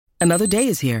Another day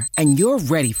is here, and you're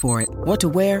ready for it. What to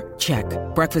wear? Check.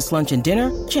 Breakfast, lunch, and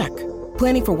dinner? Check.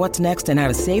 Planning for what's next and how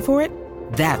to save for it?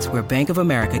 That's where Bank of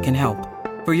America can help.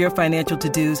 For your financial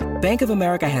to-dos, Bank of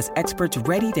America has experts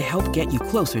ready to help get you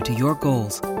closer to your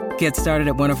goals. Get started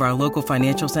at one of our local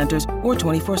financial centers or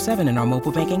 24/7 in our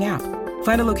mobile banking app.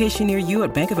 Find a location near you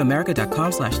at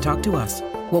bankofamerica.com/talktous.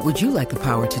 What would you like the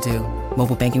power to do?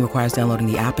 Mobile banking requires downloading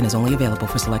the app and is only available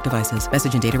for select devices.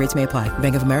 Message and data rates may apply.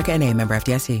 Bank of America N.A., member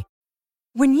FDIC.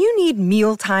 When you need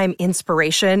mealtime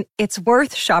inspiration, it's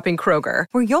worth shopping Kroger,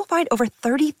 where you'll find over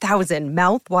 30,000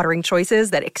 mouth-watering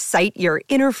choices that excite your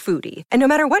inner foodie. And no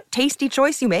matter what tasty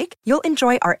choice you make, you'll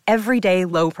enjoy our everyday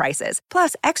low prices,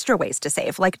 plus extra ways to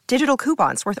save, like digital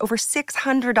coupons worth over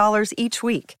 $600 each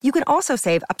week. You can also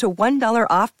save up to $1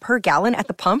 off per gallon at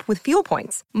the pump with fuel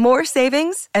points. More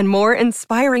savings and more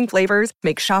inspiring flavors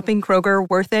make shopping Kroger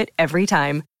worth it every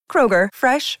time. Kroger,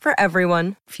 fresh for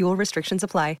everyone. Fuel restrictions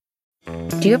apply.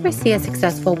 Do you ever see a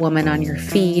successful woman on your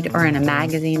feed or in a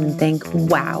magazine and think,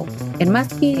 wow, it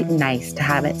must be nice to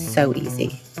have it so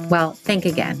easy? Well, think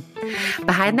again.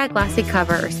 Behind that glossy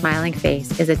cover or smiling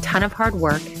face is a ton of hard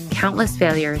work, countless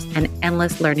failures, and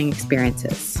endless learning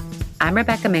experiences. I'm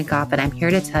Rebecca Minkoff, and I'm here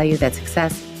to tell you that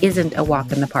success isn't a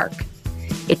walk in the park.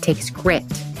 It takes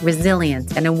grit,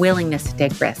 resilience, and a willingness to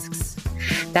take risks.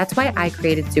 That's why I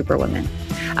created Superwoman,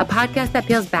 a podcast that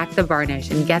peels back the varnish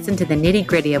and gets into the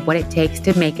nitty-gritty of what it takes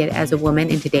to make it as a woman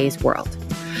in today's world.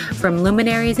 From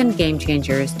luminaries and game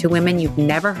changers to women you've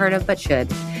never heard of but should,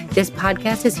 this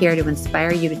podcast is here to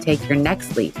inspire you to take your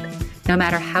next leap, no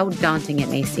matter how daunting it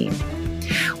may seem.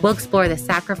 We'll explore the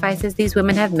sacrifices these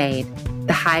women have made,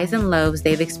 the highs and lows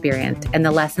they've experienced, and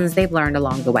the lessons they've learned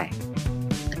along the way.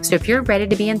 So if you're ready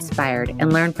to be inspired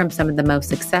and learn from some of the most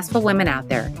successful women out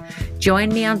there, join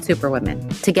me on Superwomen.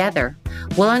 Together,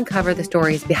 we'll uncover the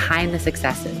stories behind the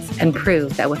successes and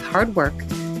prove that with hard work,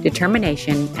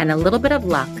 determination, and a little bit of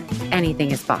luck, anything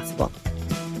is possible.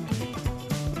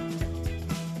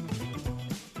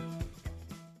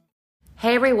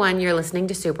 Hey everyone, you're listening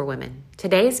to Superwomen.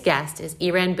 Today's guest is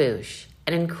Eran Bugge,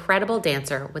 an incredible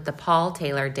dancer with the Paul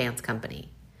Taylor Dance Company.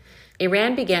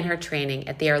 Eran began her training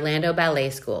at the Orlando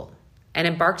Ballet School and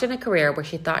embarked on a career where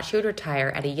she thought she would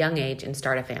retire at a young age and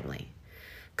start a family.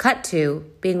 Cut to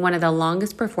being one of the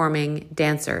longest performing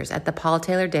dancers at the Paul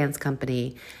Taylor Dance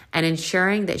Company and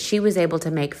ensuring that she was able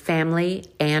to make family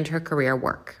and her career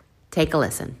work. Take a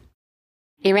listen.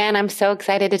 Eran, I'm so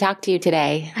excited to talk to you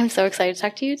today. I'm so excited to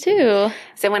talk to you too.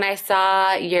 So when I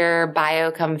saw your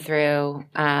bio come through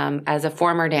as a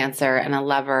former dancer and a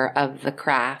lover of the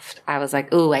craft, I was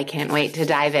like, ooh, I can't wait to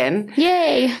dive in.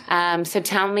 Yay. So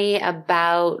tell me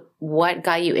about what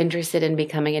got you interested in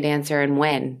becoming a dancer and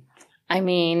when. I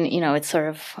mean, it's sort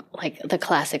of like the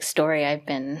classic story. I've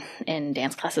been in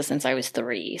dance classes since I was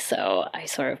 3, so I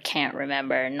sort of can't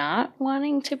remember not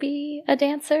wanting to be a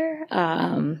dancer.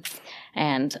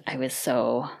 And I was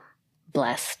so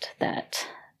blessed that,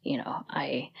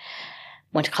 I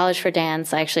went to college for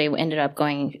dance. I actually ended up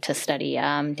going to study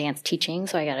dance teaching,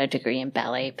 so I got a degree in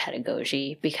ballet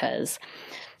pedagogy because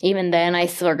even then I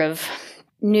sort of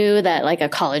knew that like a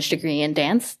college degree in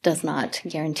dance does not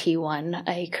guarantee one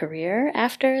a career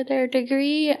after their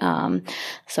degree.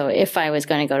 So if I was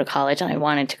going to go to college and I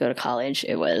wanted to go to college,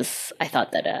 I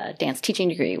thought that a dance teaching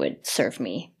degree would serve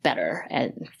me better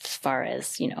as far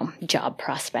as, job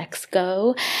prospects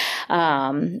go.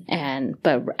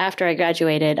 But after I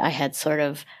graduated, I had sort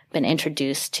of been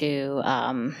introduced to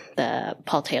the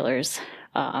Paul Taylor's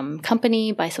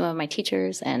company by some of my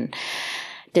teachers and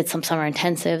did some summer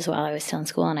intensives while I was still in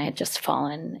school, and I had just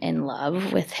fallen in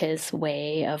love with his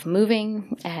way of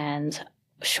moving. And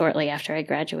shortly after I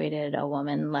graduated, a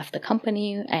woman left the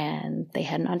company and they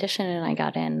had an audition and I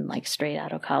got in like straight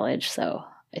out of college. So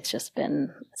it's just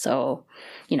been so,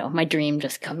 my dream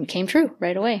just came true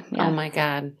right away. Yeah. Oh my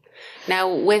God.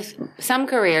 Now with some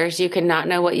careers, you can not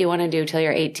know what you want to do till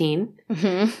you're 18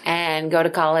 and go to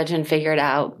college and figure it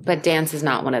out. But dance is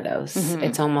not one of those.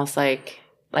 It's almost like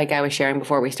I was sharing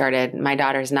before we started, my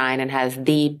daughter's 9 and has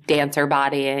the dancer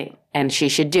body, and she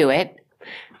should do it.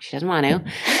 She doesn't want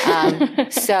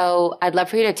to. So I'd love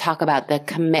for you to talk about the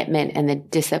commitment and the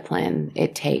discipline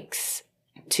it takes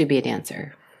to be a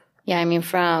dancer. Yeah, I mean,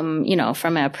 from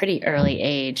a pretty early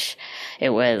age,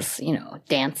 it was,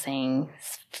 dancing,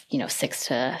 6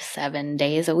 to 7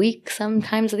 days a week,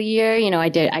 sometimes of the year.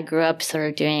 I grew up sort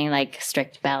of doing like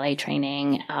strict ballet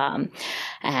training,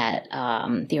 at,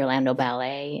 the Orlando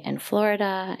Ballet in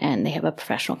Florida, and they have a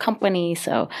professional company.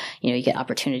 So, you get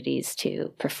opportunities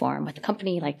to perform with the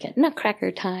company, like at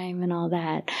Nutcracker time and all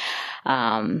that.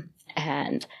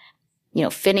 And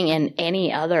fitting in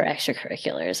any other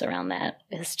extracurriculars around that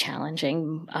is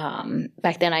challenging.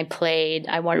 Back then I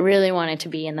really wanted to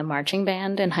be in the marching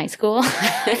band in high school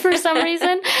for some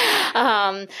reason.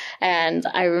 And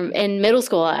in middle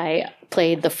school, I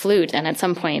played the flute. And at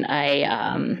some point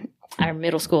our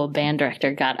middle school band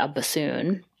director got a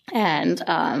bassoon. And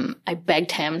I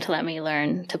begged him to let me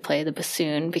learn to play the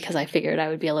bassoon because I figured I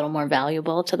would be a little more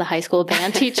valuable to the high school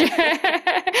band teacher.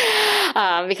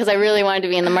 Because I really wanted to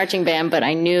be in the marching band, but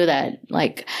I knew that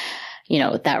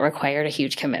that required a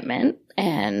huge commitment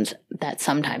and that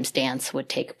sometimes dance would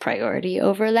take priority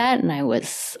over that. And I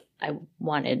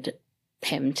wanted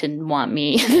him to want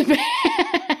me in the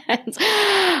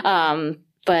band.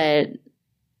 But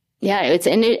yeah, it's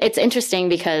interesting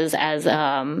because as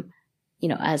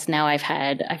now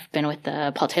I've been with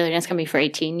the Paul Taylor Dance Company for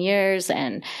 18 years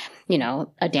and,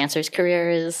 a dancer's career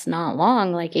is not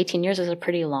long. Like 18 years is a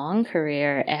pretty long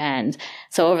career. And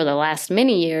so over the last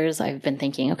many years, I've been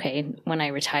thinking, okay, when I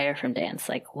retire from dance,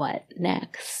 like what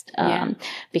next?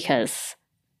 Because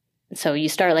so you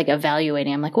start like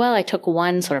evaluating. I'm like, well, I took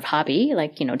one sort of hobby,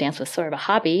 like, dance was sort of a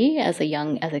hobby as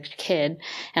a kid,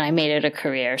 and I made it a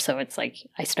career. So it's like,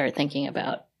 I start thinking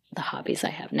about the hobbies I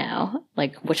have now,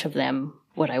 like which of them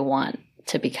would I want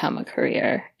to become a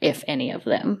career, if any of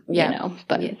them,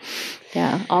 but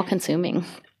all consuming.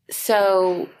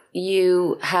 So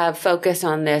you have focused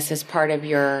on this as part of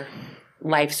your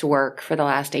life's work for the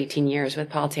last 18 years with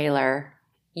Paul Taylor.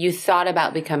 You thought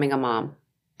about becoming a mom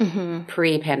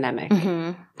pre-pandemic,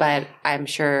 but I'm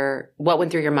sure what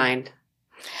went through your mind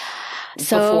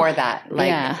before that,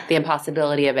 the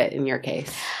impossibility of it in your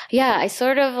case? Yeah, I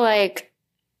sort of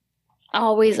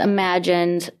always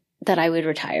imagined that I would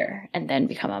retire and then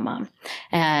become a mom.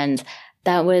 And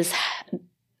that was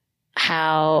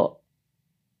how,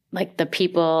 the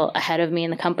people ahead of me in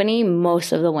the company,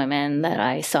 most of the women that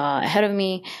I saw ahead of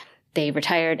me, they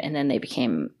retired and then they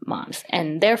became moms.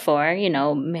 And therefore,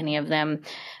 many of them,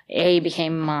 A,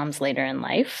 became moms later in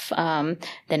life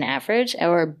than average,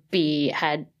 or B,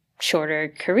 had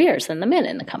shorter careers than the men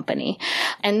in the company.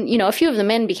 And, a few of the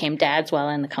men became dads while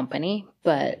in the company,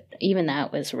 but even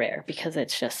that was rare because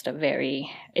it's a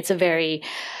very,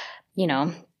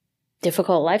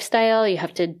 difficult lifestyle. You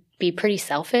have to be pretty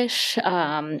selfish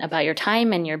about your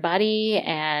time and your body.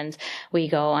 And we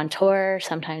go on tour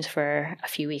sometimes for a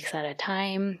few weeks at a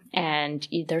time. And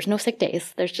there's no sick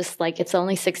days. There's just it's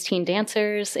only 16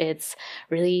 dancers. It's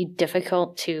really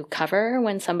difficult to cover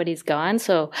when somebody's gone.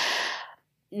 So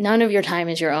none of your time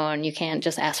is your own. You can't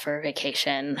just ask for a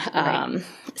vacation. Right.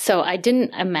 So I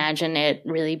didn't imagine it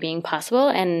really being possible.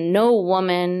 And no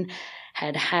woman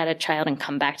had had a child and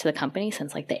come back to the company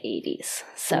since the 80s.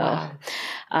 So,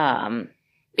 wow.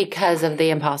 Because of the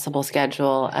impossible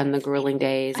schedule and the grueling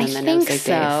days and the no sick days.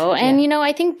 So. And,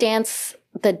 I think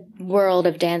the world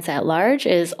of dance at large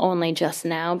is only just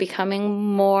now becoming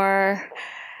more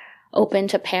open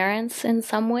to parents in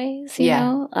some ways, you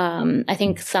know? I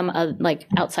think some,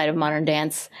 outside of modern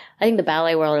dance, I think the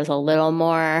ballet world is a little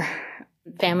more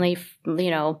family,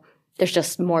 there's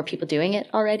just more people doing it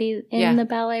already in the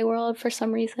ballet world for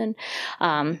some reason.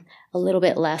 A little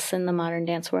bit less in the modern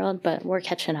dance world, but we're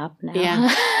catching up now.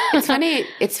 Yeah. It's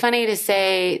funny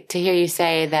to hear you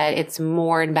say that it's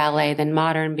more in ballet than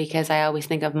modern, because I always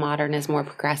think of modern as more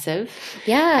progressive.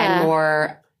 Yeah. And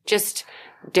more just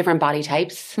different body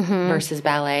types versus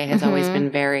ballet has always been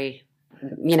very,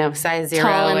 size 0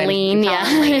 tall and lean. Tall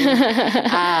and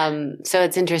lean. So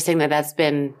it's interesting that's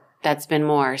been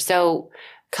more. So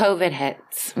COVID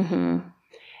hits.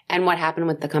 And what happened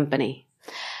with the company?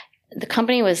 The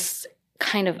company was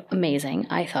kind of amazing,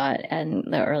 I thought, in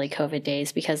the early COVID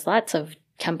days, because lots of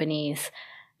companies,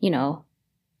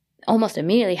 almost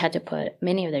immediately had to put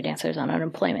many of their dancers on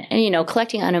unemployment. And,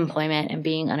 collecting unemployment and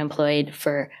being unemployed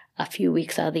for a few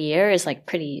weeks out of the year is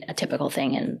pretty a typical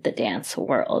thing in the dance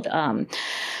world.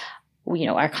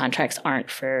 Our contracts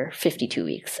aren't for 52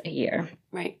 weeks a year.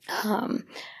 Right.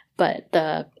 But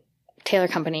the Taylor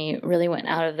company really went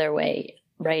out of their way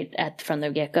from the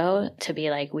get-go to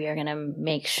be we are going to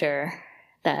make sure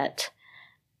that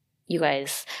you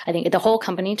guys, I think the whole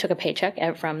company took a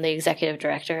paycheck from the executive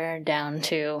director down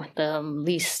to the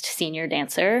least senior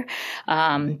dancer.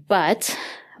 But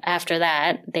after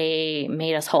that, they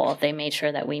made us whole. They made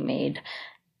sure that we made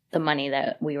the money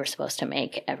that we were supposed to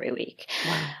make every week.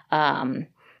 Wow.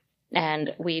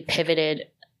 And we pivoted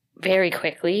very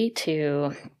quickly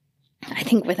to, I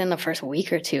think within the first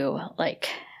week or two,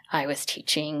 I was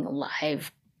teaching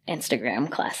live Instagram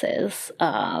classes.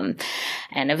 And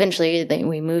eventually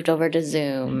we moved over to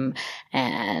Zoom,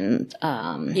 and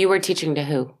you were teaching to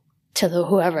who? To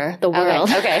whoever, the world.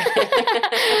 Okay.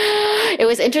 it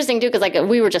was interesting too, because like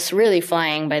we were just really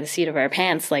flying by the seat of our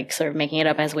pants, like sort of making it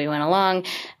up as we went along.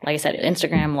 Like I said,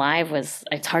 Instagram Live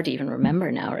it's hard to even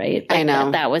remember now, right? Like I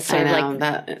know. that was sort of like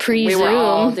that, pre-Zoom. We were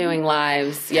all doing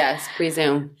lives. Yes,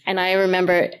 pre-Zoom. And I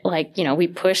remember like, we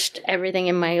pushed everything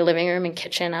in my living room and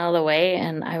kitchen out of the way.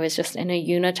 And I was just in a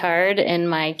unitard in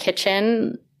my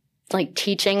kitchen, like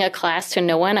teaching a class to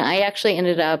no one. I actually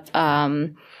ended up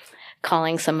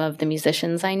calling some of the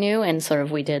musicians I knew, and sort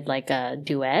of we did like a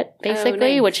duet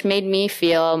basically, nice. Which made me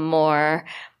feel more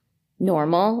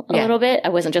normal a little bit. I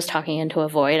wasn't just talking into a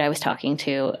void. I was talking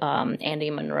to Andy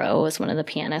Monroe was one of the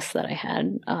pianists that I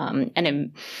had.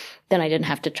 Then I didn't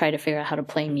have to try to figure out how to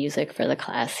play music for the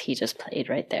class. He just played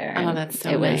right there. Oh, that's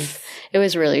so nice. It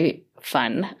was really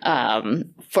fun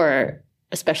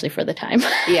especially for the time.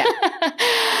 Yeah.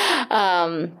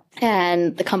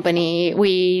 And the company,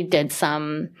 we did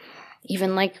some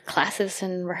even like classes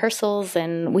and rehearsals,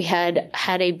 and we had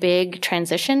a big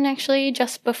transition actually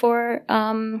just before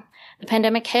the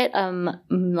pandemic hit.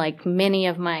 Like many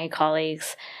of my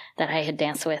colleagues that I had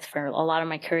danced with for a lot of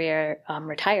my career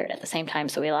retired at the same time.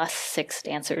 So we lost 6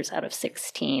 dancers out of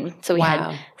 16. So we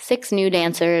had 6 new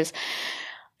dancers.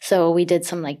 So we did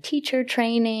some like teacher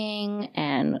training,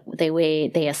 and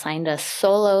they assigned us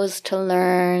solos to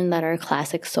learn that are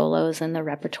classic solos in the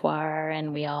repertoire,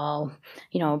 and we all,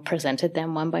 presented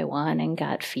them one by one and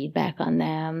got feedback on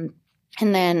them.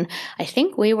 And then I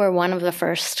think we were one of the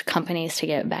first companies to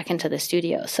get back into the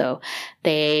studio. So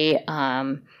they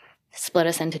split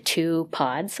us into 2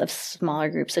 pods of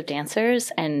smaller groups of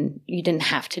dancers, and you didn't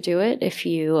have to do it if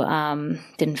you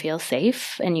didn't feel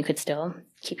safe, and you could still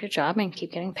keep your job and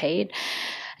keep getting paid.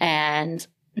 And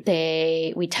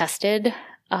we tested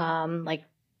like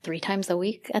 3 times a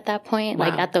week at that point,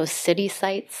 like at those city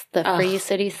sites, the free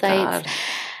city sites. God.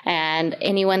 And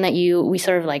anyone that we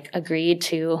sort of like agreed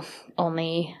to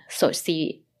only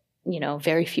see,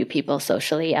 very few people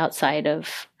socially outside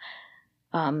of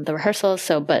the rehearsals.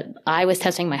 But I was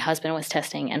testing, my husband was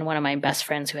testing, and one of my best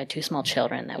friends who had 2 small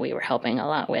children that we were helping a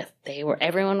lot with,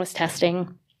 everyone was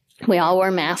testing. We all wore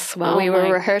masks while we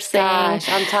were rehearsing. Gosh,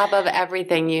 on top of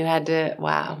everything you had to,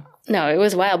 wow. No, it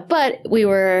was wild. But we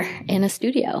were in a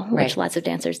studio, which lots of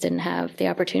dancers didn't have the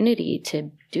opportunity to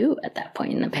do at that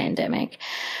point in the pandemic.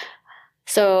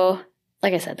 So,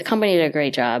 like I said, the company did a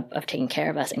great job of taking care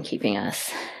of us and keeping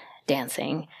us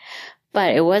dancing.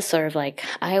 But it was sort of like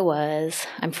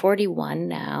I'm 41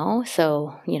 now,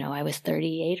 so, I was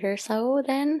 38 or so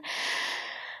then.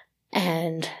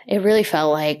 And it really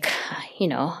felt like,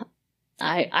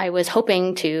 I was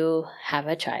hoping to have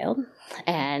a child,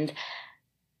 and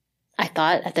I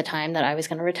thought at the time that I was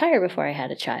going to retire before I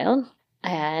had a child.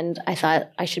 And I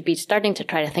thought I should be starting to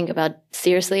try to think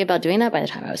seriously about doing that by the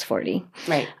time I was 40.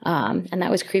 Right. And that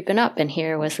was creeping up, and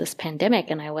here was this pandemic,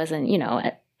 and I wasn't,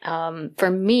 for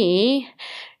me,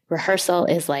 rehearsal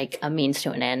is like a means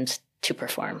to an end to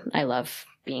perform. I love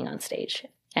being on stage.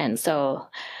 And so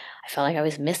I felt like I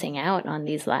was missing out on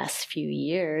these last few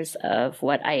years of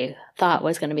what I thought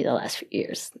was going to be the last few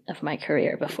years of my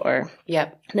career before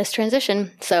this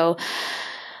transition. So,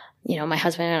 my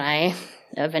husband and I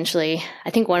eventually, I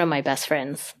think one of my best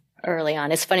friends early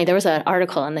on, it's funny, there was an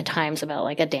article in the Times about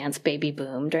like a dance baby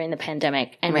boom during the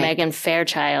pandemic, and Megan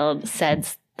Fairchild said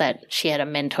that she had a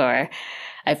mentor.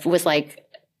 I was like,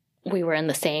 we were in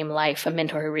the same life, a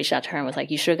mentor who reached out to her and was like,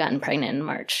 you should have gotten pregnant in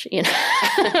March,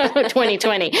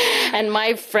 2020. And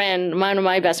my friend, one of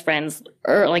my best friends,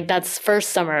 that's first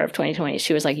summer of 2020,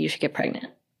 she was like, you should get pregnant.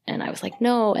 And I was like,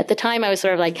 no. At the time, I was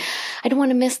sort of like, I don't want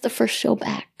to miss the first show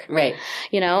back. Right.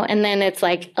 And then it's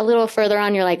like a little further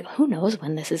on, you're like, who knows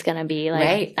when this is going to be? Like,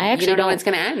 right. I actually don't know when it's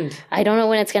going to end. I don't know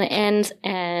when it's going to end.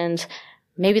 And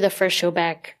maybe the first show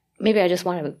back, maybe I just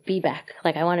want to be back.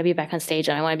 Like, I want to be back on stage,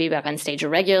 and I want to be back on stage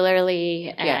regularly.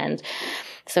 And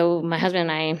so my husband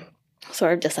and I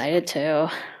sort of decided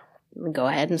to go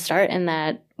ahead and start, and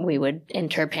that we would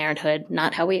enter parenthood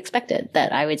not how we expected,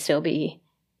 that I would still be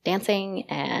dancing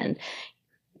and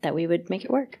that we would make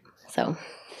it work. So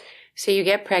you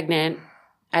get pregnant.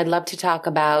 I'd love to talk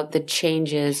about the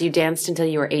changes. You danced until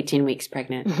you were 18 weeks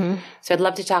pregnant. Mm-hmm. So I'd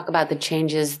love to talk about the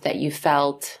changes that you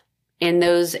felt in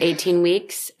those 18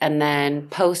 weeks, and then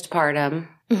postpartum,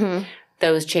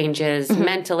 those changes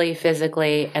mentally,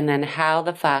 physically, and then how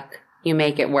the fuck you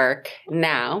make it work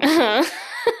now.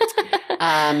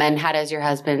 And how does your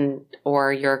husband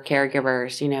or your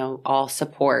caregivers, all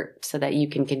support so that you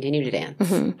can continue to dance?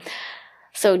 Mm-hmm.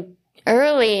 So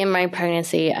early in my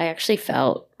pregnancy, I actually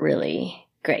felt really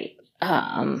great.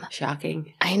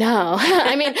 Shocking. I know.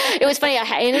 I mean, it was funny.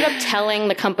 I ended up telling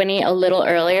the company a little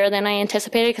earlier than I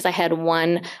anticipated because I had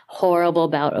one horrible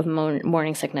bout of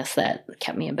morning sickness that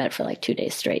kept me in bed for like 2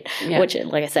 days straight, which,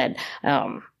 like I said,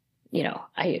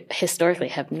 I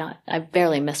historically I've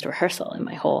barely missed rehearsal in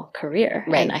my whole career,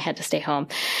 and I had to stay home.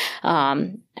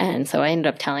 And so I ended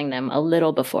up telling them a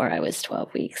little before I was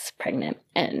 12 weeks pregnant,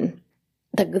 and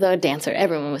the dancer,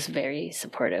 everyone was very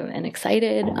supportive and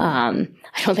excited. I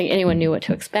don't think anyone knew what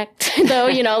to expect, though.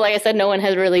 Like I said, no one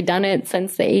had really done it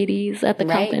since the 80s at the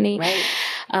company. Right.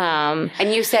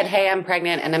 And you said, "Hey, I'm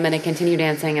pregnant, and I'm going to continue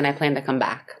dancing, and I plan to come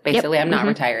back. Basically, I'm not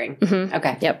retiring." Mm-hmm.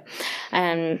 Okay. Yep.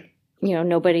 And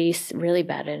nobody really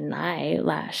batted an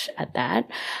eyelash at that.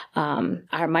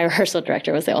 My rehearsal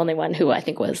director was the only one who I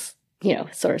think was,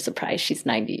 sort of surprised. She's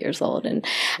 90 years old. And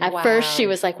at first she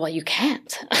was like, well, you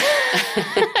can't.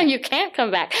 You can't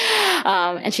come back.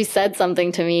 And she said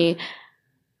something to me,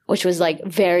 which was like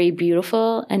very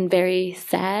beautiful and very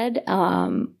sad.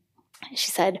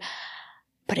 She said,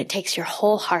 but it takes your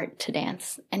whole heart to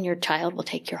dance, and your child will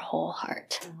take your whole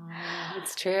heart.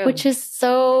 That's true. Which is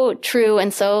so true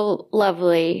and so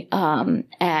lovely.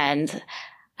 And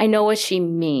I know what she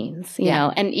means, you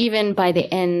know, and even by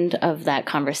the end of that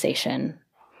conversation,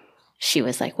 she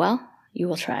was like, well, you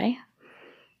will try.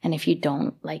 And if you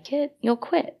don't like it, you'll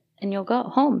quit and you'll go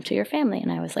home to your family.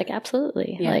 And I was like,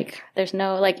 absolutely. Yeah. Like, there's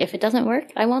no, like, if it doesn't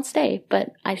work, I won't stay,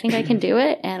 but I think I can do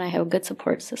it. And I have a good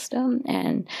support system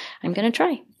and I'm going to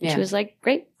try. Yeah. She was like,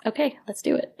 great. Okay, let's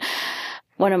do it.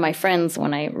 One of my friends,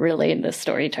 when I relayed this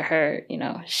story to her,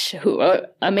 who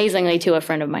amazingly to a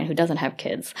friend of mine who doesn't have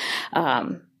kids,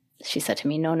 she said to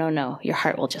me, no, your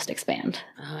heart will just expand.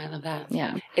 Oh, I love that.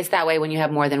 Yeah. It's that way when you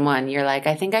have more than one. You're like,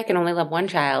 I think I can only love one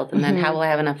child, and then how will I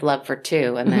have enough love for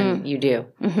two? And then you do.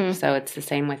 So it's the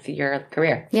same with your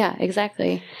career. Yeah,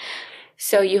 exactly.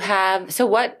 So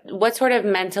what sort of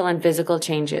mental and physical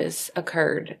changes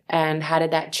occurred, and how did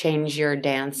that change your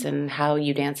dance and how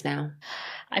you dance now?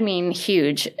 I mean,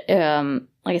 huge. Like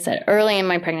I said, early in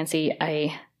my pregnancy,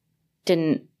 I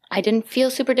didn't feel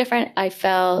super different. I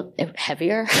felt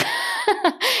heavier.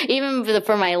 Even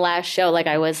for my last show, like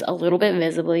I was a little bit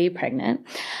visibly pregnant.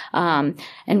 And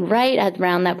right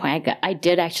around that point, I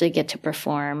did actually get to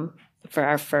perform for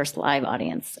our first live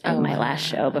audience in my last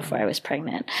show before I was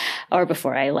pregnant, or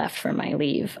before I left for my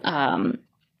leave,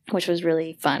 which was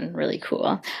really fun, really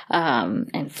cool,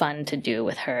 and fun to do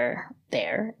with her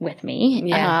there with me.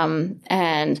 Yeah.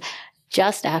 And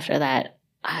just after that,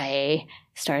 I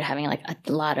started having like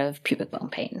a lot of pubic bone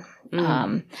pain.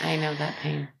 I know that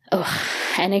pain.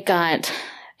 And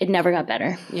it never got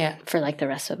better. Yeah. For like the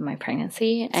rest of my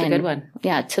pregnancy. It's a good one.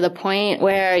 Yeah. To the point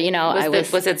where,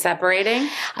 was it separating?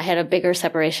 I had a bigger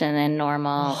separation than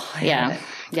normal. Yeah.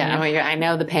 I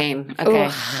know the pain.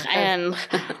 Okay. And,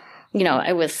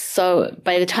 I was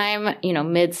by the time,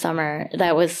 midsummer,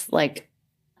 that was like.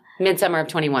 Midsummer of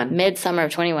 21. Midsummer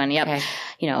of 21. Yep. Okay.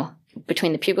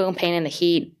 Between the pubic bone pain and the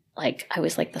heat, like I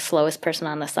was like the slowest person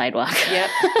on the sidewalk. Yep.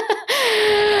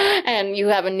 And you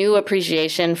have a new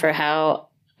appreciation for how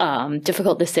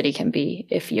difficult the city can be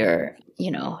if you're,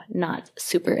 not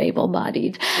super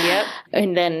able-bodied. Yep.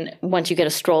 And then once you get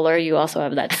a stroller, you also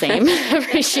have that same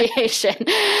appreciation.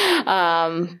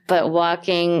 But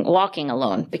walking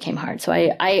alone became hard. So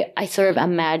I sort of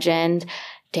imagined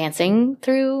dancing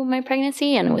through my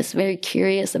pregnancy and was very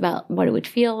curious about what it would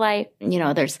feel like.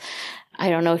 I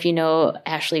don't know if you know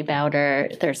Ashley Bowder.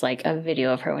 There's like a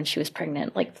video of her when she was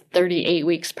pregnant, like 38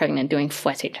 weeks pregnant, doing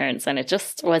fouette turns. And it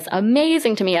just was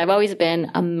amazing to me. I've always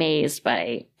been amazed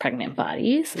by pregnant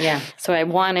bodies. Yeah. So I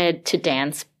wanted to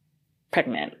dance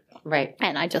pregnant. Right.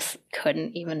 And I just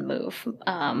couldn't even move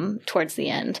towards the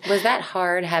end. Was that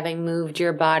hard, having moved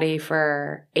your body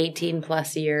for 18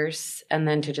 plus years and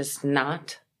then to just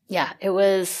not? Yeah, it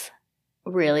was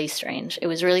really strange. It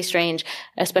was really strange,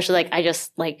 especially like I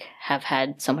just like have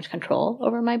had so much control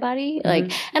over my body.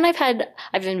 Like, and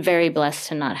I've been very blessed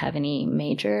to not have any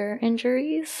major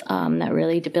injuries that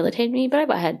really debilitated me, but I've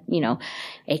had,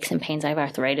 aches and pains. I have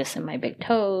arthritis in my big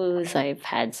toes. I've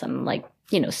had some like,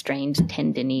 strange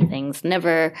tendony things.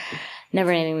 Never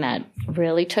anything that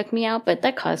really took me out, but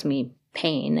that caused me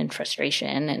pain and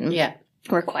frustration and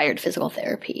required physical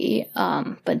therapy.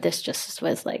 But this just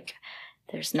was like,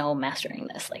 there's no mastering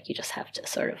this. Like, you just have to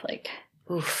sort of like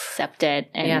accept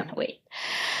it and wait.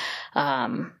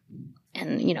 And,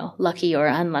 lucky or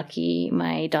unlucky,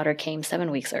 my daughter came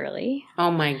 7 weeks early.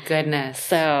 Oh my goodness.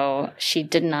 So she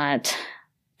did not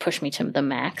pushed me to the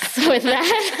max with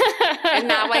that. In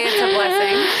that way, it's a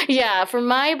blessing. Yeah, for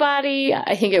my body,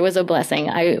 I think it was a blessing.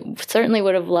 I certainly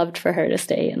would have loved for her to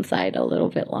stay inside a little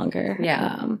bit longer.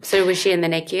 Yeah. So was she in the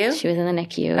NICU? She was in the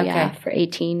NICU, yeah, for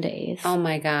 18 days. Oh,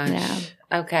 my gosh. Yeah.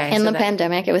 Okay. In the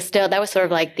pandemic, it was still, that was sort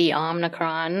of like the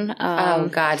Omicron. Oh,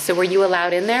 God. So were you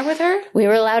allowed in there with her? We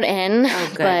were allowed in,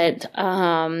 oh, good.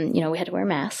 But, we had to wear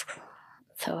masks.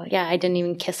 So, yeah, I didn't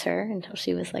even kiss her until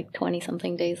she was like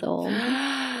 20-something days old.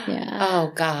 Yeah.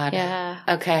 Oh, God. Yeah.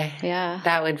 Okay. Yeah.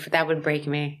 That would break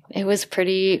me. It was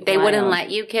pretty They wild. wouldn't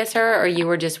let you kiss her, or you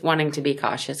were just wanting to be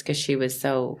cautious because she was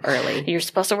so early? You're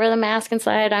supposed to wear the mask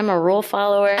inside. I'm a rule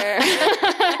follower.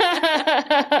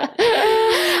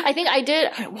 I think I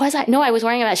did. Was I? No, I was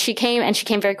wearing a mask. She came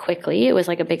very quickly. It was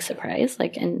like a big surprise.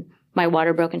 And my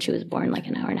water broke and she was born like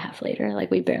an hour and a half later. Like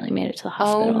we barely made it to the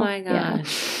hospital. Oh, my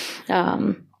gosh. Yeah.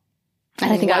 And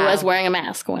I think I was wearing a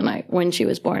mask when she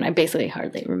was born. I basically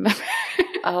hardly remember.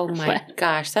 Oh my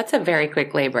gosh, that's a very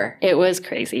quick labor. It was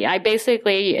crazy.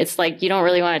 It's like you don't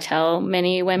really want to tell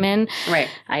many women. Right.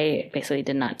 I basically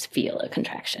did not feel a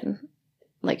contraction.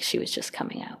 Like she was just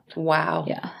coming out. Wow.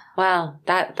 Yeah. Wow,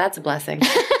 that's a blessing.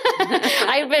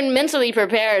 I've been mentally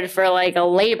prepared for like a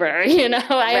labor,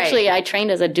 I trained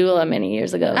as a doula many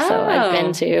years ago. So I've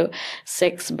been to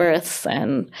 6 births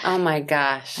and oh my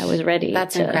gosh. I was ready.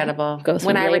 That's to incredible. Go through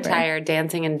when labor. I retire,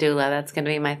 dancing and doula, that's going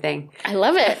to be my thing. I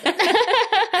love it.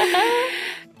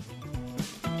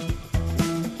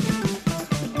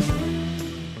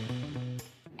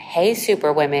 Hey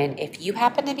Superwomen, if you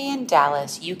happen to be in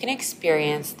Dallas, you can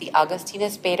experience the Augustina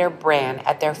Spader brand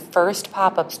at their first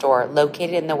pop-up store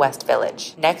located in the West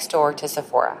Village, next door to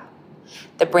Sephora.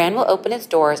 The brand will open its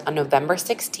doors on November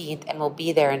 16th and will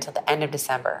be there until the end of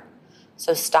December.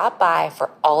 So stop by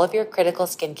for all of your critical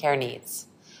skincare needs.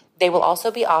 They will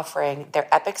also be offering their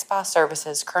Epic Spa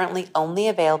services currently only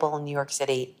available in New York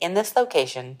City in this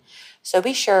location, so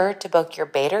be sure to book your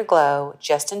Bader Glow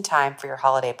just in time for your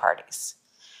holiday parties.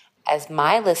 As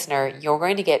my listener, you're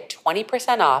going to get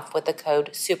 20% off with the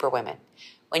code SUPERWOMEN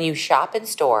when you shop in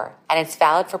store, and it's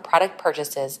valid for product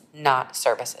purchases, not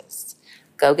services.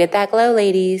 Go get that glow,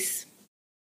 ladies.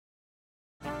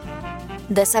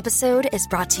 This episode is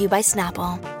brought to you by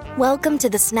Snapple. Welcome to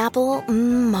the Snapple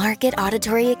Market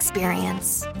Auditory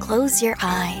Experience. Close your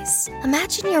eyes.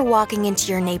 Imagine you're walking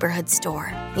into your neighborhood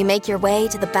store. You make your way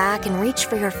to the back and reach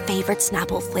for your favorite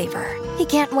Snapple flavor. You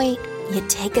can't wait. You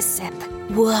take a sip.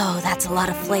 Whoa, that's a lot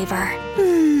of flavor.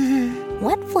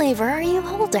 What flavor are you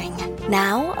holding?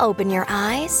 Now open your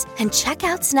eyes and check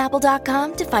out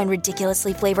Snapple.com to find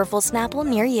ridiculously flavorful Snapple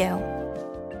near you.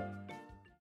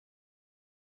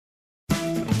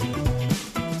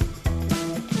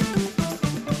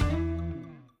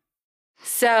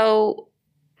 So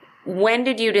when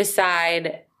did you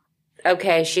decide,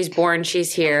 okay, she's born,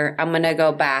 she's here, I'm going to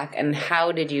go back, and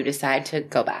how did you decide to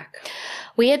go back?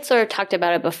 We had sort of talked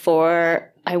about it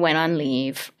before I went on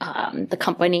leave. The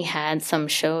company had some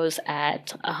shows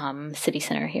at City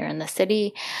Center here in the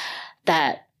city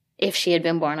that if she had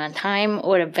been born on time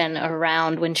would have been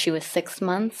around when she was 6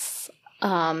 months.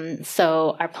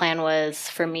 So our plan was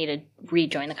for me to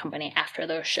rejoin the company after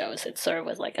those shows. It sort of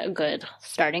was like a good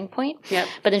starting point. Yep.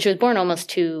 But then she was born almost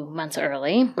 2 months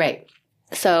early. Right.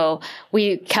 So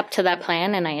we kept to that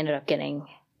plan and I ended up getting,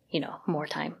 more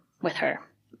time with her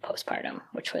postpartum,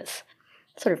 which was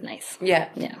sort of nice. Yeah.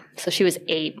 Yeah. So she was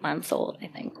 8 months old, I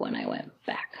think, when I went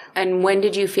back. And when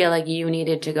did you feel like you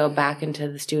needed to go back into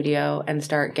the studio and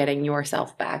start getting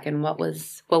yourself back? And what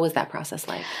was that process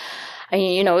like? I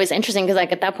mean, it was interesting because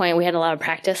at that point we had a lot of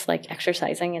practice, like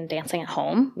exercising and dancing at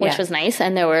home, which was nice.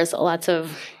 And there was lots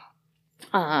of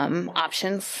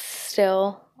options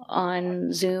still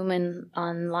on Zoom and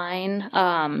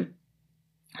online.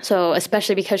 So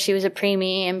especially because she was a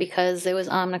preemie and because it was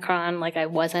Omicron,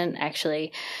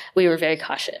 we were very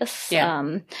cautious.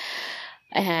 Yeah.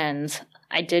 And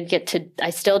I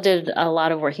still did a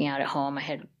lot of working out at home. I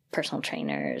had personal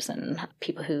trainers and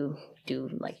people who do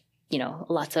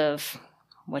lots of,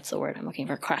 what's the word I'm looking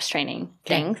for, cross-training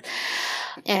things.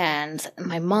 And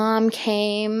my mom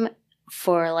came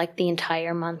for the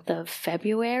entire month of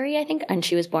February, I think, and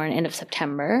she was born end of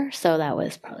September. So that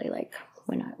was probably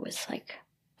when I was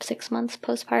 6 months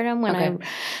postpartum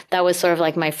that was sort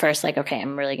of my first, okay,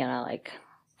 I'm really gonna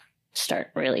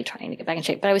start really trying to get back in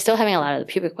shape. But I was still having a lot of the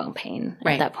pubic bone pain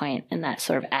at that point, and that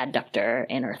sort of adductor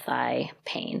inner thigh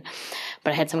pain.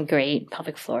 But I had some great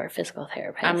pelvic floor physical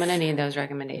therapists. I'm going to need those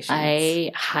recommendations.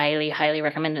 I highly, highly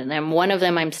recommend them. One of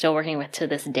them I'm still working with to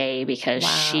this day because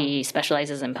she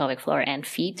specializes in pelvic floor and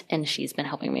feet, and she's been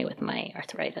helping me with my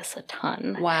arthritis a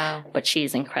ton. Wow. But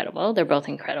she's incredible. They're both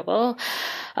incredible.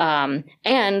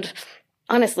 And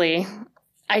honestly,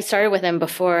 I started with them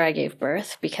before I gave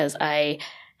birth because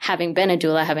having been a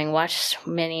doula, having watched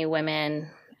many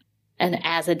women, and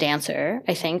as a dancer,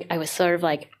 I think I was sort of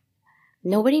like,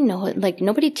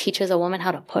 nobody teaches a woman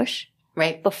how to push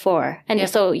before. And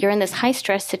so you're in this high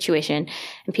stress situation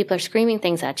and people are screaming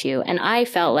things at you. And I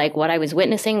felt like what I was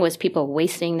witnessing was people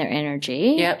wasting their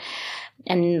energy. Yep.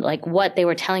 And like what they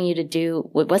were telling you to do,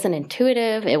 it wasn't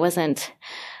intuitive. It wasn't,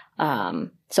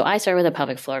 so I started with a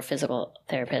pelvic floor physical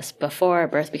therapist before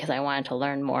birth because I wanted to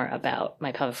learn more about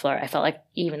my pelvic floor. I felt like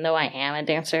even though I am a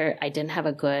dancer, I didn't have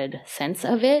a good sense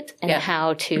of it and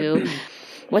how to,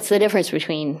 what's the difference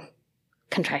between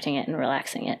contracting it and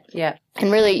relaxing it. Yeah.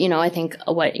 And really, I think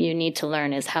what you need to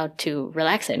learn is how to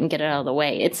relax it and get it out of the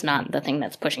way. It's not the thing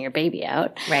that's pushing your baby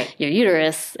out. Right. Your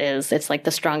uterus it's like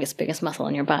the strongest, biggest muscle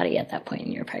in your body at that point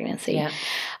in your pregnancy. Yeah.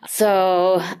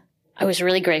 So I was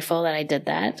really grateful that I did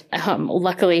that.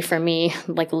 Luckily for me,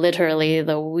 like literally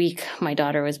the week my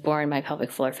daughter was born, my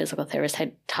pelvic floor physical therapist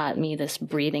had taught me this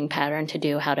breathing pattern to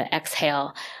do, how to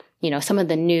exhale. Some of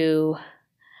the new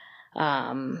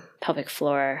pelvic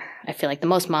floor, I feel like the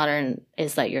most modern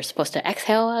is that you're supposed to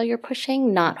exhale while you're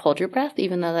pushing, not hold your breath,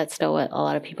 even though that's still what a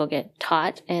lot of people get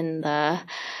taught in the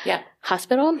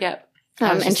hospital. Yep.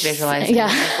 I was just visualizing.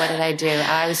 Like, what did I do?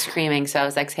 I was screaming, so I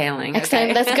was exhaling.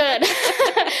 Exhaling, that's good.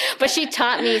 But she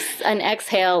taught me an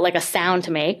exhale, like a sound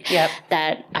to make,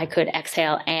 that I could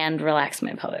exhale and relax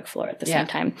my pelvic floor at the same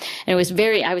time. And it was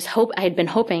I had been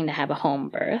hoping to have a home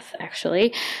birth,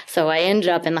 actually. So I ended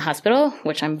up in the hospital,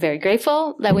 which I'm very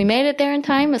grateful that we made it there in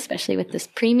time, especially with this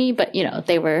preemie. But,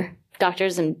 they were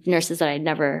doctors and nurses that I'd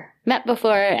never met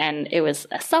before, and it was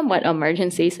a somewhat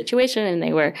emergency situation, and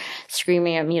they were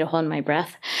screaming at me to hold my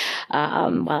breath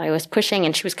while I was pushing,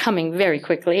 and she was coming very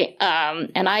quickly.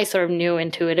 And I sort of knew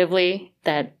intuitively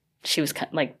that she was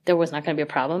there was not going to be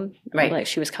a problem. Right. Like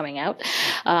she was coming out.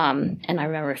 And I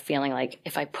remember feeling like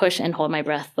if I push and hold my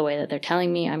breath the way that they're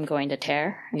telling me, I'm going to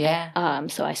tear. Yeah.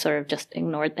 So I sort of just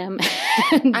ignored them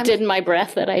and did my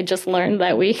breath that I just learned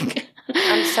that week.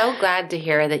 I'm so glad to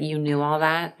hear that you knew all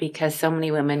that, because so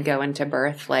many women go into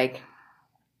birth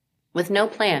with no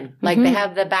plan. Like they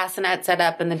have the bassinet set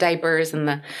up and the diapers and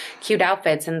the cute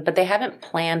outfits, but they haven't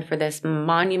planned for this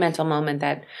monumental moment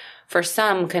that for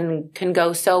some can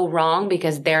go so wrong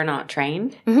because they're not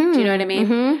trained. Do you know what I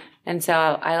mean? And so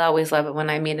I always love it when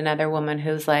I meet another woman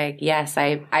who's like, yes,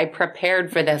 I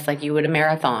prepared for this like you would a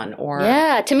marathon. Or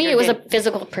yeah, to me it was a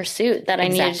physical pursuit that I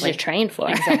needed to train for.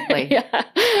 Exactly.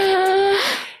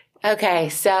 Okay,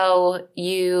 so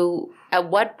at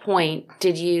what point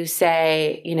did you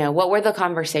say, what were the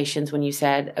conversations when you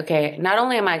said, okay, not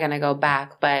only am I going to go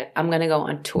back, but I'm going to go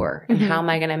on tour, and how am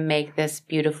I going to make this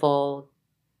beautiful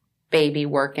baby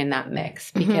work in that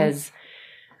mix? Because,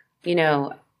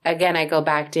 again, I go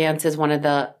back, dance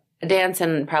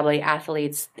and probably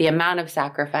athletes, the amount of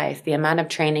sacrifice, the amount of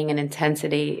training and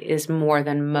intensity is more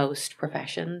than most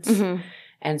professions.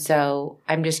 And so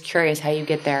I'm just curious how you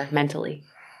get there mentally.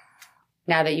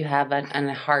 Now that you have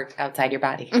a heart outside your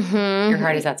body. Your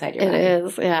heart is outside your body. It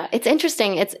is, yeah. It's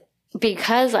interesting. It's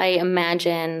because I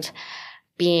imagined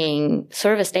being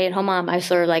sort of a stay-at-home mom. I was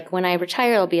sort of like, when I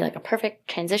retire, it'll be like a perfect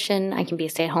transition. I can be a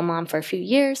stay-at-home mom for a few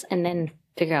years and then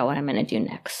figure out what I'm going to do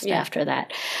next after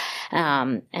that.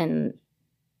 And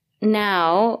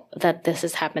now that this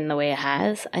has happened the way it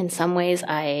has, in some ways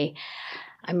I'm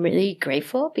really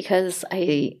grateful, because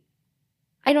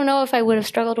I don't know if I would have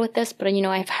struggled with this, but,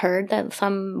 I've heard that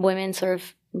some women sort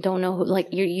of don't know,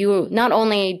 you not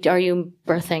only are you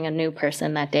birthing a new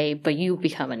person that day, but you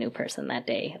become a new person that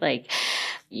day. Like,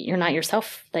 you're not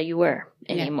yourself that you were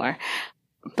anymore.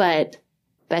 But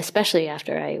especially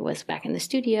after I was back in the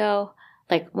studio,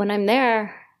 like when I'm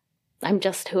there, I'm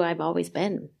just who I've always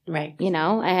been. Right.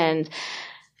 And,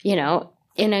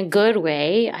 in a good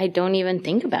way, I don't even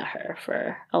think about her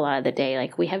for a lot of the day.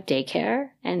 Like, we have daycare,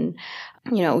 and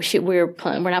we're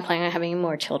not planning on having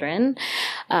more children,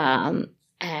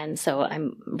 and so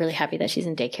I'm really happy that she's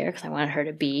in daycare, because I wanted her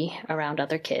to be around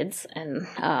other kids. And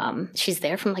she's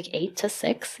there from 8 to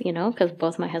 6, because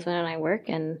both my husband and I work,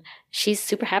 and she's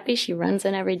super happy. She runs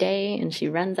in every day, and she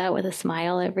runs out with a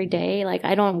smile every day. Like,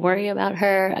 I don't worry about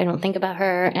her. I don't think about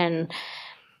her. And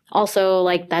also,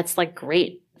 that's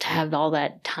great to have all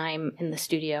that time in the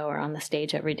studio or on the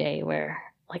stage every day where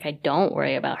like I don't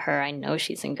worry about her. I know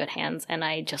she's in good hands and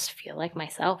I just feel like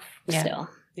myself still.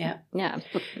 Yeah. Yeah.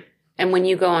 And when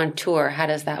you go on tour, how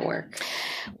does that work?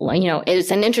 Well, you know, it's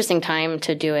an interesting time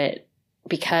to do it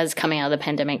because coming out of the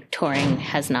pandemic, touring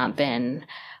has not been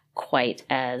quite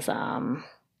as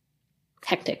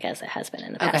hectic as it has been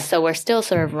in the past. Okay. So we're still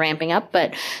sort of ramping up,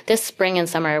 but this spring and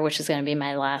summer, which is going to be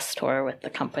my last tour with the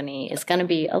company, is going to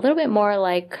be a little bit more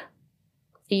like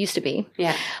it used to be.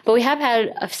 Yeah. But we have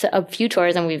had a few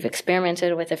tours and we've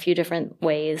experimented with a few different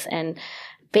ways. And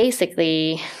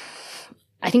basically,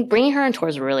 I think bringing her on tour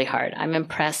is really hard. I'm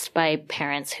impressed by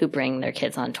parents who bring their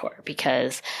kids on tour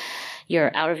because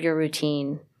you're out of your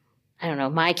routine. I don't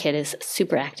know. My kid is a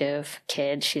super active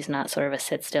kid. She's not sort of a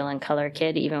sit still and color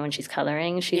kid. Even when she's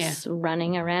coloring, she's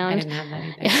running around. I didn't have that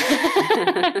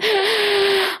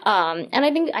either. And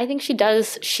I think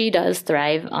she does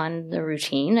thrive on the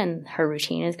routine, and her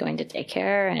routine is going to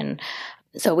daycare. And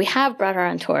so we have brought her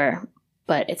on tour,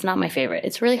 but it's not my favorite.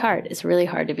 It's really hard. It's really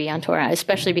hard to be on tour,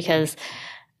 especially because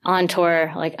on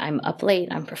tour, like I'm up late,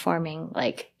 I'm performing,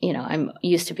 like, you know, I'm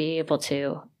used to be able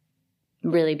to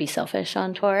really be selfish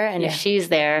on tour. And if she's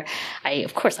there,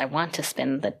 of course I want to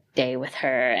spend the day with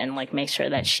her and like make sure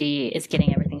that she is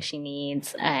getting everything she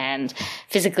needs and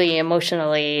physically,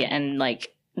 emotionally, and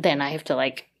like then I have to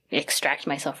like extract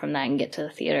myself from that and get to the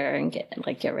theater and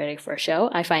get ready for a show.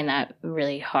 I find that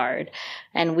really hard.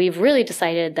 And we've really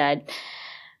decided that,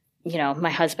 you know,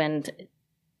 my husband,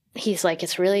 he's like,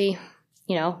 it's really,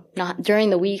 you know, not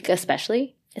during the week,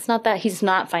 especially. It's not that he's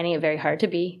not finding it very hard to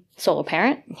be solo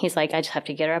parent. He's like, I just have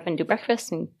to get her up and do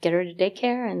breakfast and get her to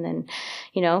daycare and then,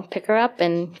 you know, pick her up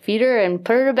and feed her and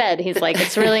put her to bed. He's like,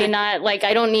 it's really not like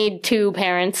I don't need two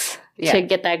parents to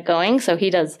get that going. So he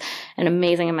does an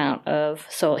amazing amount of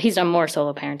he's done more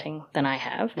solo parenting than I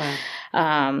have.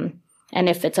 Wow. And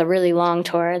if it's a really long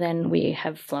tour, then we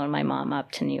have flown my mom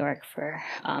up to New York for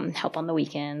help on the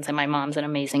weekends. And my mom's an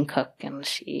amazing cook, and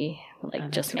she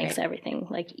just makes everything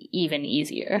like even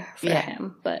easier for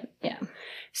him. But yeah.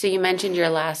 So you mentioned your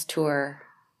last tour.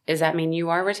 Does that mean you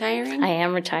are retiring? I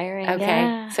am retiring. Okay.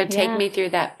 Yeah, so take me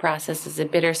through that process. Is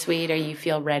it bittersweet, or you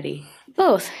feel ready?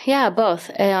 Both. Yeah, both.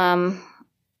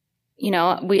 You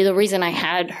know, the reason I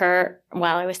had her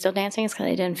while I was still dancing is because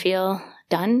I didn't feel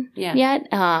done yet.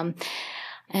 Done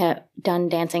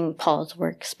dancing Paul's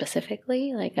work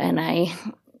specifically. And I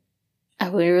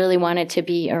really wanted to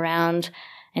be around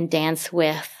and dance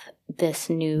with this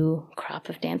new crop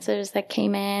of dancers that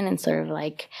came in and sort of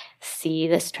like see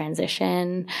this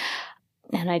transition.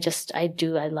 And I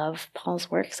love Paul's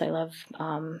works. I love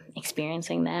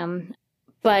experiencing them.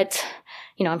 But,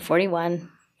 you know, I'm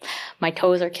 41. My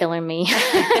toes are killing me.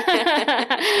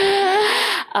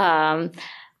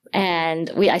 And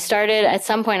I started at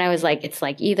some point, I was like, it's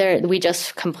like either we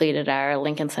just completed our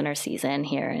Lincoln Center season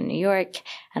here in New York.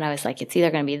 And I was like, it's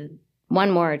either going to be one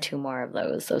more or two more of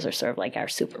those. Those are sort of like our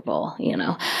Super Bowl, you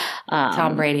know.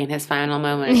 Tom Brady in his final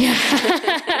moment. Yeah.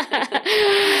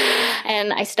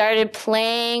 And I started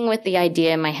playing with the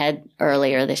idea in my head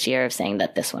earlier this year of saying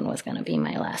that this one was going to be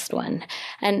my last one.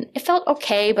 And it felt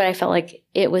okay, but I felt like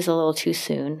it was a little too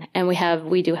soon. And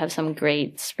we do have some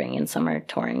great spring and summer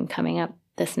touring coming up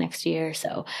this next year.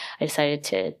 So I decided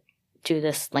to do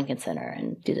this Lincoln Center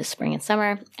and do this spring and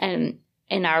summer. And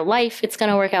in our life, it's going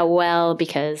to work out well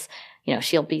because, you know,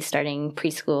 she'll be starting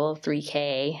preschool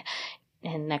 3K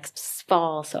in next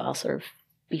fall. So I'll sort of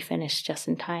be finished just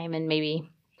in time and maybe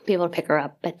be able to pick her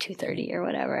up at 2:30 or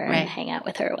whatever and hang out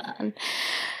with her. And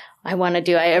I want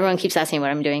to everyone keeps asking me what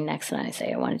I'm doing next. And I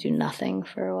say, I want to do nothing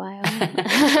for a while.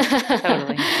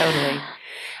 Totally.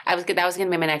 That was going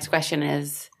to be my next question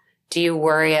is, do you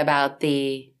worry about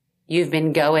you've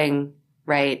been going,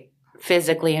 right,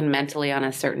 physically and mentally on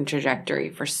a certain trajectory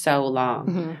for so long?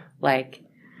 Mm-hmm. Like,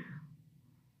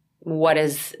 what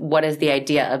is the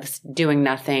idea of doing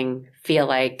nothing feel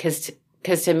like? Because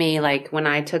to me, like, when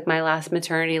I took my last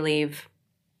maternity leave,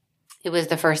 it was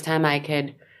the first time I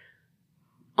could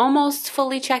almost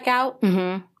fully check out.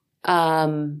 Mm-hmm.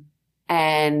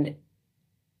 And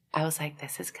I was like,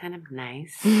 this is kind of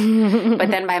nice. But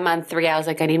then by month 3, I was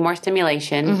like, I need more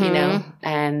stimulation, mm-hmm. you know?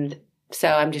 And so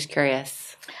I'm just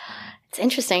curious. It's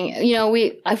interesting. You know,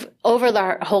 I've over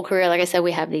the whole career, like I said,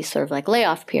 we have these sort of like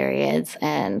layoff periods.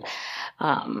 And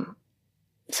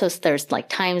so there's like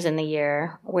times in the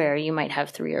year where you might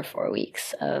have 3 or 4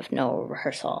 weeks of no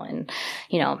rehearsal. And,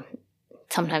 you know,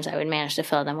 sometimes I would manage to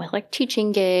fill them with like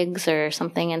teaching gigs or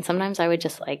something. And sometimes I would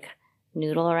just like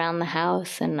noodle around the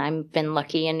house. And I've been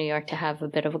lucky in New York to have a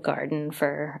bit of a garden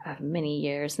for many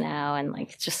years now. And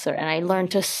like just and I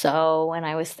learned to sew when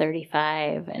I was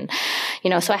 35. And,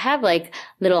 so I have like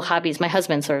little hobbies. My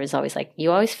husband sort of is always like,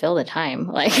 you always fill the time.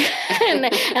 Like,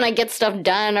 and I get stuff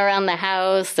done around the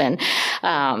house. And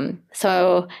I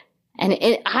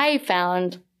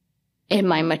found in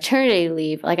my maternity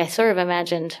leave, like I sort of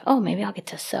imagined, oh, maybe I'll get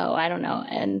to sew. I don't know.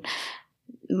 And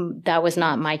that was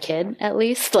not my kid, at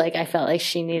least. Like I felt like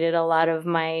she needed a lot of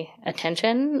my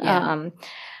attention. Yeah.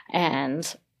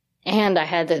 And I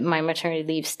had my maternity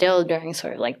leave still during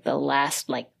sort of like the last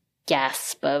like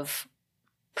gasp of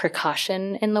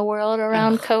precaution in the world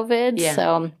around COVID. Yeah.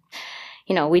 So,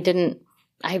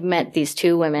 I met these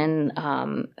two women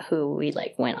who we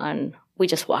like we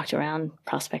just walked around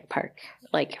Prospect Park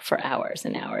like for hours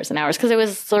and hours and hours because it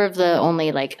was sort of the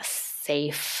only like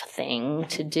safe thing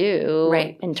to do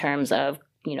in terms of,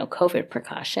 COVID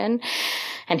precaution.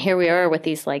 And here we are with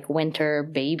these like winter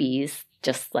babies,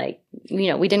 just like,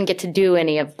 we didn't get to do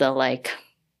any of the like,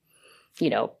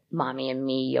 mommy and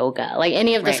me yoga, like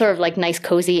any of the sort of like nice,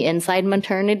 cozy inside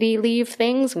maternity leave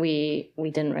things. We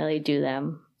didn't really do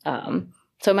them.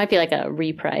 So it might be like a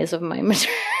reprise of my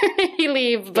maternity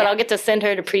leave, but I'll get to send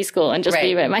her to preschool and just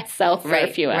be by myself for a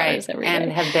few hours every day.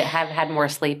 And have had more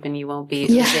sleep and you won't be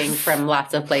losing from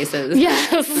lots of places.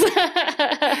 Yes.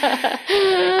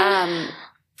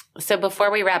 So before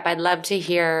we wrap, I'd love to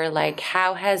hear like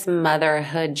how has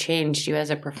motherhood changed you as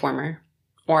a performer,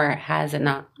 or has it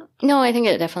not? No, I think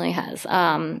it definitely has.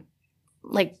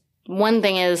 Like one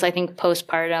thing is, I think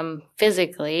postpartum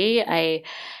physically, I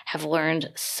have learned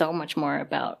so much more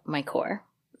about my core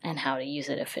and how to use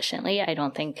it efficiently. I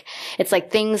don't think it's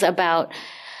like things about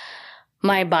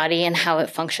my body and how it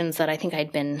functions that I think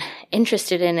I'd been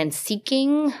interested in and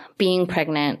seeking being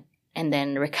pregnant and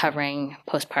then recovering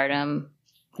postpartum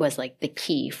was like the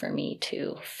key for me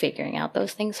to figuring out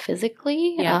those things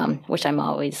physically, which I'm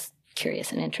always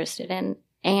curious and interested in.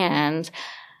 And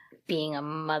being a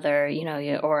mother,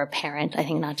 or a parent, I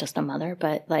think not just a mother,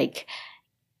 but like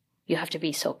you have to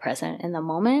be so present in the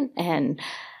moment and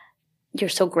you're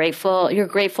so grateful. You're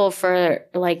grateful for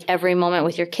like every moment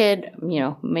with your kid,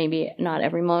 maybe not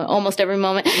every moment, almost every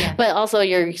moment, but also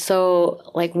you're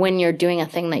so like when you're doing a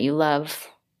thing that you love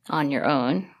on your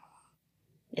own,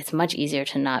 it's much easier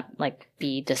to not like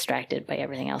be distracted by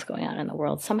everything else going on in the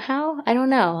world somehow. I don't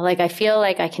know. Like I feel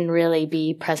like I can really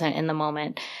be present in the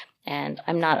moment. And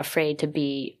I'm not afraid to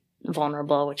be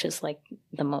vulnerable, which is like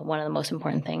one of the most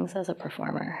important things as a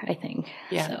performer, I think.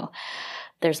 Yeah. So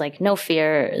there's like no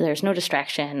fear. There's no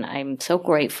distraction. I'm so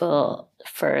grateful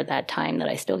for that time that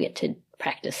I still get to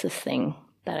practice this thing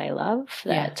that I love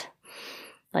that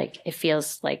like it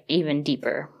feels like even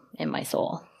deeper in my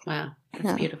soul. Wow.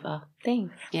 That's beautiful.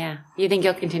 Thanks. Yeah. You think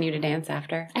you'll continue to dance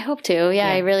after? I hope to. Yeah,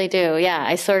 I really do. Yeah.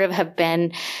 I sort of have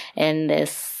been in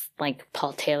this like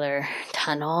Paul Taylor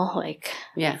tunnel, like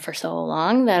for so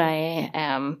long that I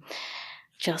am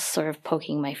just sort of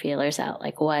poking my feelers out.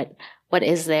 Like what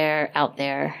is there out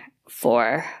there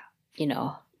for,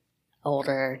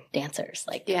 older dancers?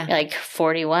 Like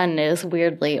 41 is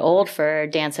weirdly old for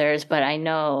dancers, but I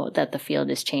know that the field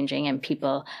is changing and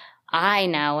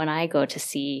when I go to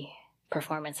see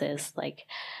performances, like,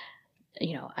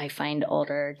 I find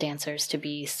older dancers to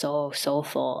be so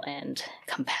soulful and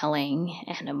compelling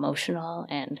and emotional.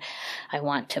 And I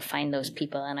want to find those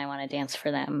people and I want to dance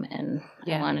for them. And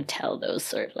I want to tell those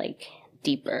sort of like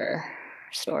deeper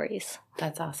stories.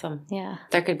 That's awesome. Yeah.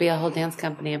 There could be a whole dance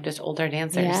company of just older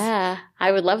dancers. Yeah.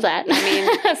 I would love that. I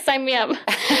mean, sign me up.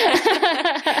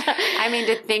 I mean,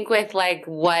 to think with like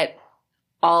what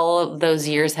all of those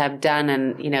years have done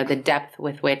and, the depth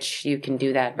with which you can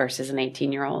do that versus an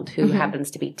 18-year-old who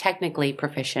happens to be technically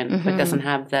proficient but doesn't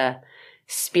have the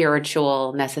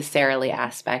spiritual necessarily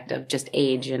aspect of just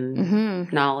age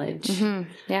and knowledge.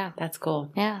 Yeah. That's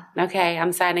cool. Yeah. Okay.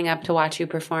 I'm signing up to watch you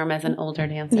perform as an older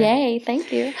dancer. Yay.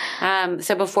 Thank you.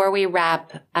 So before we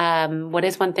wrap, what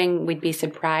is one thing we'd be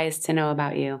surprised to know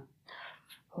about you?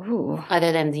 Ooh.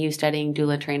 Other than you studying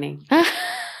doula training?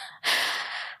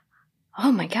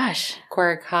 Oh my gosh.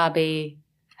 Quirk, hobby.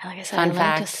 Like I said, I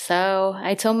like to sew.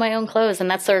 I sew my own clothes,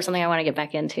 and that's sort of something I want to get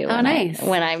back into. Oh, nice.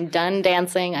 When I'm done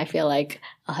dancing, I feel like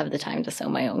I'll have the time to sew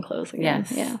my own clothes again.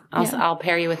 Yes. Yeah. I'll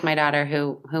pair you with my daughter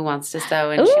who wants to sew,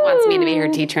 and she wants me to be her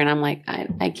teacher, and I'm like,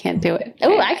 I can't do it.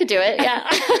 Oh, I could do it. Yeah.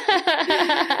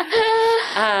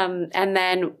 And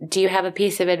then do you have a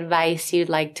piece of advice you'd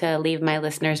like to leave my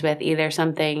listeners with, either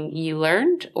something you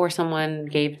learned or someone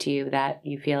gave to you that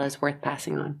you feel is worth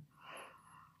passing on?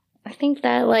 I think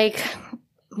that like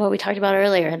what we talked about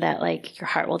earlier, that like your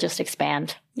heart will just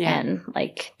expand And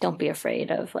like, don't be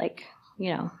afraid of like,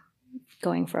 you know,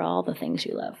 going for all the things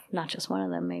you love, not just one of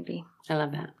them maybe. I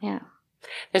love that. Yeah.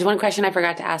 There's one question I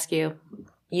forgot to ask you.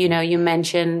 You know, you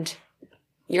mentioned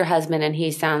your husband and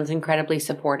he sounds incredibly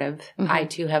supportive. I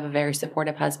too have a very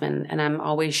supportive husband, and I'm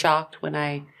always shocked when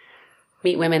I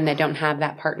meet women that don't have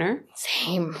that partner.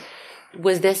 Same.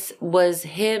 Was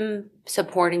him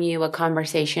supporting you a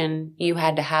conversation you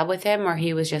had to have with him, or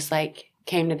he was just like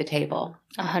came to the table?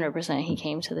 100% he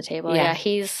came to the table. Yeah.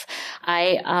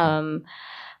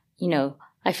 You know,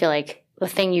 I feel like the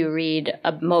thing you read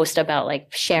most about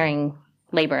like sharing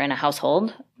labor in a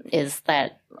household is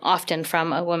that often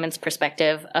from a woman's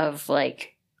perspective of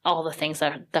like all the things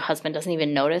that the husband doesn't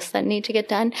even notice that need to get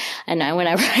done. And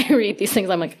whenever I read these things,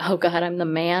 I'm like, oh God, I'm the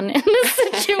man in this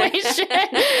situation.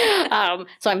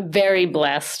 So I'm very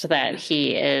blessed that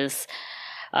he is,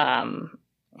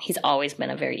 he's always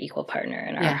been a very equal partner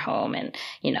in our home. And,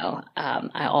 you know,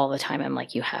 all the time I'm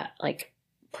like,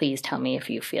 please tell me if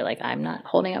you feel like I'm not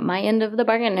holding up my end of the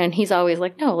bargain. And he's always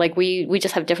like, no, like we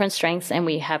just have different strengths, and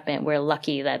we're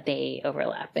lucky that they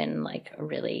overlap in like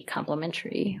really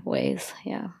complementary ways.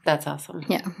 Yeah. That's awesome.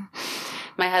 Yeah.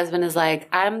 My husband is like,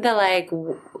 I'm the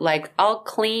like I'll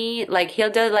clean, like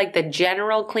he'll do like the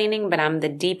general cleaning, but I'm the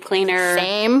deep cleaner.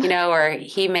 Same. You know, or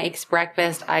he makes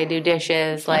breakfast, I do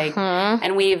dishes, like,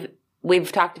 and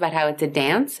we've talked about how it's a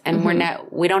dance, and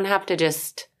we don't have to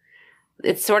just,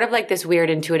 it's sort of like this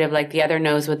weird intuitive, like the other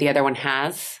knows what the other one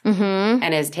has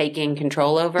and is taking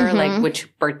control over, like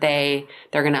which birthday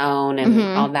they're going to own and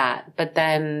all that. But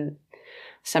then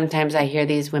sometimes I hear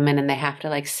these women and they have to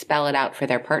like spell it out for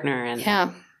their partner. And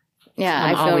yeah,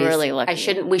 I feel really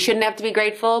lucky. We shouldn't have to be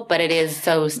grateful, but it is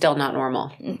so still not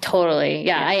normal. Totally.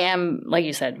 Yeah, I am, like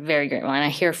you said, very grateful. And I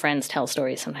hear friends tell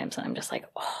stories sometimes, and I'm just like,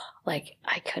 oh, like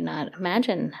I could not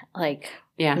imagine like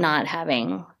not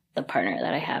having the partner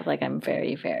that I have. Like I'm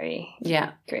very, very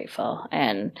grateful.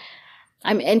 And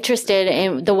I'm interested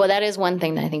in that is one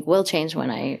thing that I think will change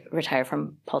when I retire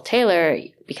from Paul Taylor,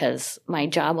 because my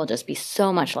job will just be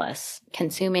so much less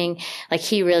consuming. Like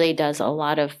he really does a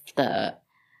lot of the,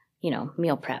 you know,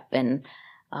 meal prep, and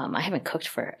I haven't cooked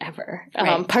forever,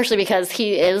 partially because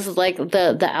he is like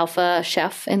the alpha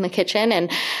chef in the kitchen. And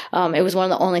it was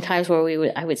one of the only times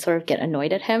where I would sort of get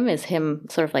annoyed at him, is him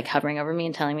sort of like hovering over me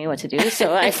and telling me what to do.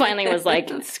 So I finally was like,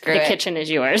 the kitchen is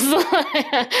yours.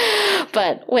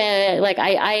 But when like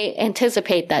I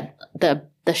anticipate that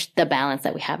the balance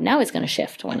that we have now is going to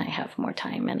shift when I have more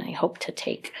time, and I hope to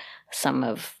take some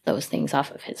of those things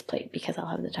off of his plate because I'll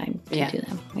have the time to do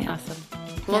them. Yeah. Awesome.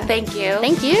 Well, thank you.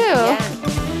 Thank you.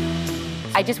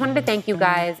 Yeah. I just wanted to thank you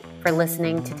guys for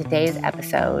listening to today's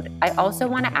episode. I also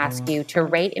want to ask you to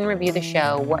rate and review the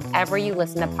show wherever you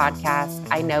listen to podcasts.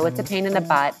 I know it's a pain in the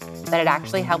butt, but it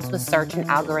actually helps with search and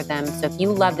algorithms. So if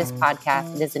you love this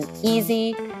podcast, it is an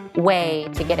easy way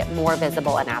to get it more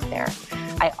visible and out there.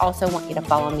 I also want you to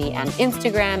follow me on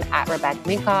Instagram at Rebecca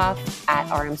Minkoff, at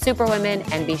RM Superwomen,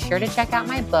 and be sure to check out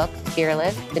my book,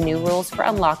 Fearless, The New Rules for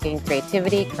Unlocking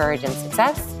Creativity, Courage, and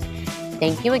Success.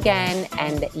 Thank you again,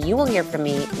 and you will hear from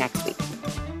me next week.